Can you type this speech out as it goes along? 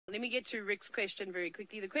Let me get to Rick's question very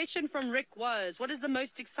quickly. The question from Rick was, what is the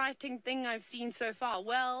most exciting thing I've seen so far?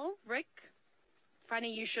 Well, Rick,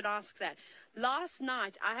 funny you should ask that. Last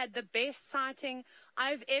night, I had the best sighting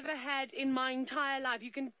I've ever had in my entire life.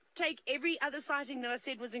 You can take every other sighting that I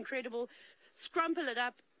said was incredible, scrumple it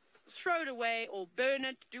up, throw it away, or burn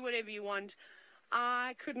it, do whatever you want.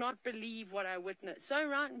 I could not believe what I witnessed. So,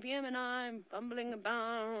 right, VM and I, bumbling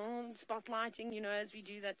about, spotlighting, you know, as we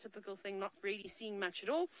do that typical thing, not really seeing much at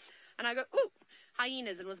all. And I go, ooh,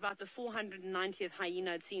 hyenas. And it was about the 490th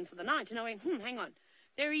hyena I'd seen for the night. And I went, hang on.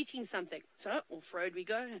 They're eating something. So off-road we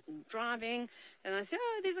go, and driving, and I said,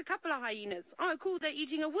 oh, there's a couple of hyenas. Oh, cool, they're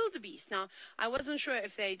eating a wildebeest. Now, I wasn't sure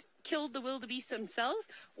if they'd killed the wildebeest themselves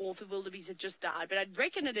or if the wildebeest had just died, but I'd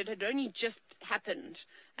reckoned it had only just happened.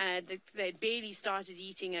 They'd barely started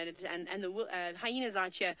eating it, and the hyenas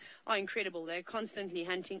out here are incredible. They're constantly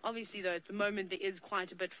hunting. Obviously, though, at the moment, there is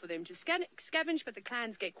quite a bit for them to scavenge, but the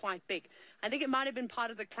clans get quite big. I think it might have been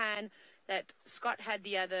part of the clan that Scott had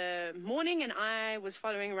the other morning, and I was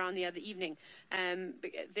following around the other evening.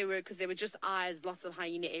 Because there were just eyes, lots of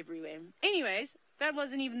hyena everywhere. Anyways, that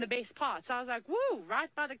wasn't even the best part. So I was like, woo, right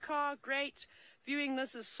by the car, great. Viewing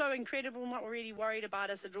this is so incredible, not really worried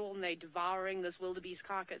about us at all, and they're devouring this wildebeest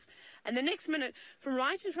carcass. And the next minute, from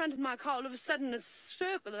right in front of my car, all of a sudden a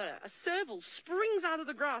serval springs out of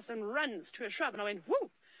the grass and runs to a shrub, and I went,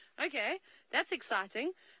 woo! Okay, that's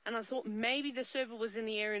exciting. And I thought maybe the serval was in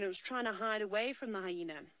the area and it was trying to hide away from the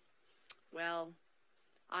hyena. Well,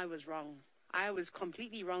 I was wrong. I was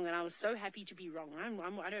completely wrong, and I was so happy to be wrong.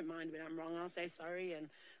 I don't mind when I'm wrong. I'll say sorry and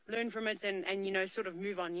learn from it and, you know, sort of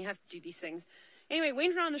move on. You have to do these things. Anyway,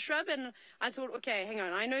 went around the shrub, and I thought, okay, hang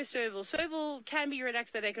on. I know serval. Serval can be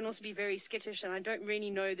relaxed, but they can also be very skittish, and I don't really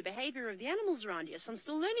know the behavior of the animals around here, so I'm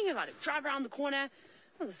still learning about it. Drive around the corner.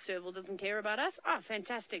 Well, the serval doesn't care about us. Oh,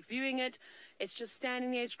 fantastic. Viewing it. It's just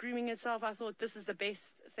standing there. It's grooming itself. I thought this is the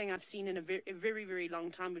best thing I've seen in a very, very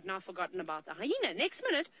long time. We've now forgotten about the hyena. Next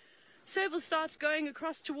minute, serval starts going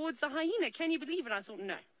across towards the hyena. Can you believe it? I thought,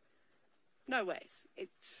 no. No ways.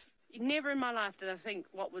 It's never in my life did I think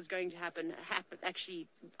what was going to happen actually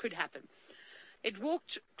could happen. It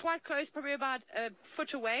walked quite close, probably about a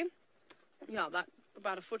foot away. Yeah,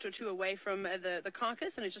 about a foot or two away from the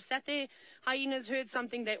carcass, and it just sat there. Hyenas heard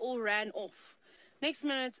something, they all ran off. Next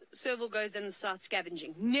minute, serval goes in and starts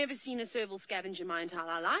scavenging. Never seen a serval scavenge in my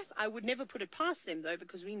entire life. I would never put it past them, though,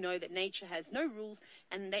 because we know that nature has no rules,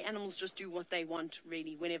 and the animals just do what they want,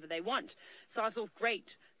 really, whenever they want. So I thought,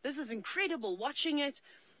 great, this is incredible, watching it.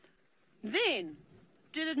 Then,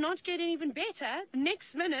 did it not get even better? The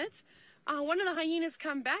next minute, one of the hyenas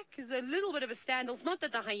come back. There's a little bit of a standoff. Not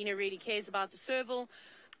that the hyena really cares about the serval.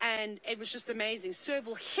 And it was just amazing.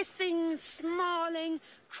 Serval hissing, snarling,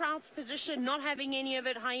 crouched position, not having any of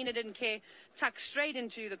it. Hyena didn't care. Tucked straight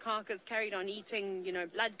into the carcass, carried on eating, you know,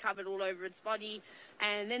 blood covered all over its body.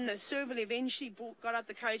 And then the serval eventually got up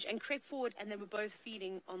the courage and crept forward, and they were both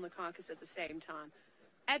feeding on the carcass at the same time.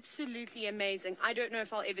 Absolutely amazing. I don't know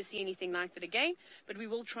if I'll ever see anything like that again, but we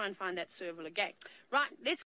will try and find that serval again. Right, let's